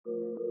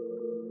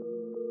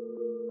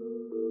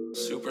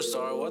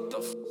Superstar, what the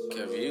f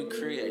have you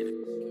created?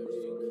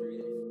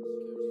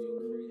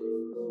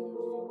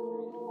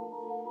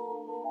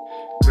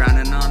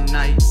 Grinding all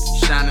night,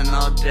 shining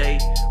all day,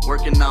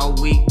 working all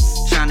week,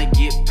 trying to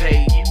get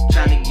paid,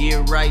 trying to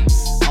get right,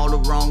 all the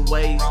wrong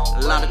ways.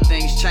 A lot of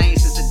things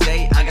changed since the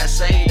day I got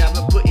saved. I've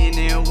been putting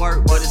in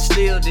work, but it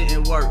still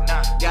didn't work.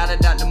 Got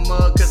it out the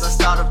mud cause I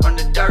started from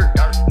the dirt.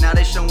 Now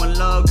they showing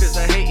love cause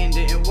the hating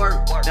didn't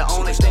work. The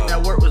only thing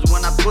that worked was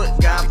when I put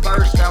God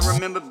first. I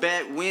remember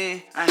back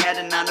when I had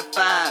a 9 to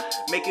 5,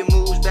 making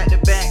moves back to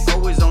back,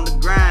 always on the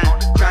grind.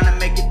 Trying to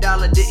make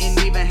 $1,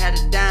 didn't even have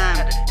a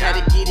dime. Had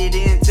to get it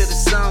in till the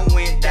sun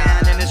went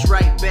down. And it's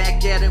right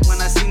back at it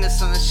when I seen the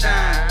sun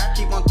shine.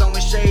 Keep on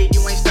throwing shade,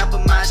 you ain't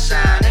stopping my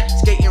shining.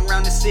 Skating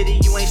around the city,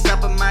 you ain't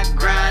stopping my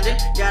grinding.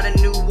 Got a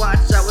new watch,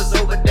 I was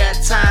over that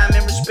time.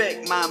 And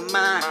respect my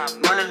mind,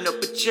 running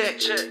up a check,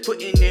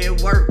 putting in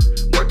work,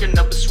 working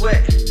up a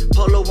sweat.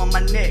 Polo on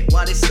my neck,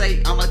 while they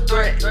say I'm a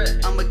threat.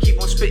 I'ma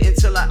keep on spitting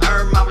till I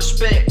earn my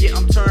respect. Yeah,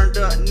 I'm turned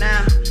up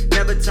now,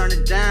 never turn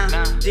it down.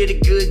 Did a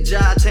good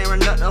job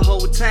tearing up the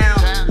whole town.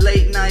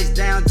 Late nights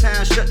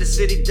downtown, shut the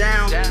city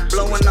down.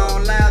 Blowing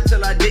on loud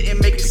till I didn't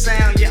make a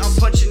sound. Yeah, I'm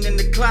punching in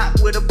the clock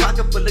with a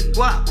pocket full of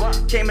guap.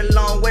 Came a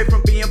long way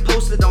from being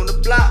posted on the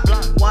block.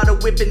 Water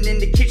whipping in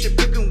the kitchen,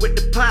 cooking with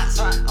the pots.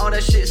 All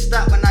that shit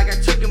stopped when I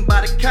got taken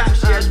by the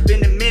cops. Yeah, it's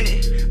been a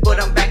minute, but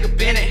I'm back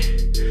up in it.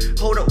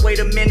 Hold up, wait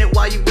a minute,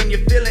 while you in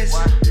your feelings?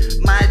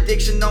 My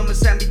addiction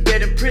almost had me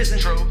dead in prison.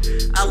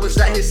 I was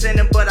out here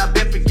sinning, but I've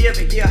been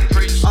forgiven, yeah.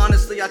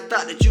 Honestly, I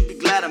thought that you'd be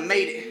glad I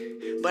made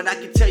it, but I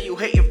can tell you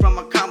hating from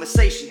our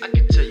conversation.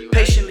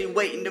 Patiently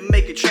waiting to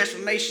make a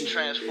transformation.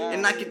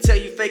 And I can tell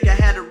you fake, I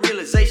had a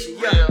realization,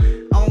 yeah.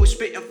 I'm always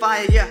spitting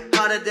fire, yeah,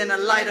 hotter than a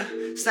lighter.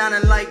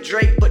 Sounding like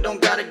Drake, but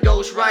don't got a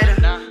ghost writer.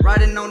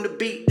 Riding on the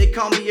beat, they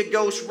call me a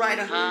ghost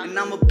writer. And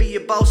I'ma be a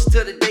boss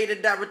till the day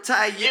that I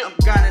retire. Yeah, I'm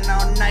grinding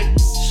all night,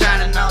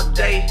 shining all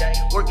day,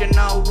 working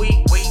all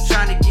week,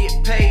 trying to get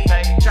paid,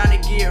 trying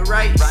to get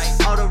right,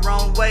 all the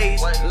wrong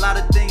ways. A lot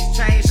of things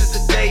changed since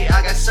the day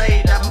I got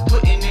saved. I've been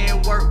putting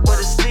in work, but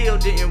it still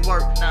didn't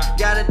work.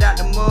 Got it out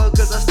the mud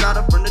cause I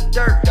started from the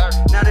dirt.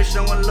 Now they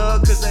showing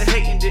love cause the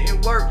hating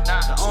didn't work.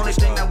 The only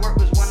thing that worked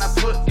was when I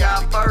put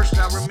God first.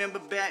 I remember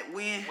back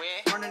when,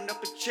 running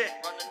up a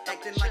check,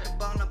 acting like a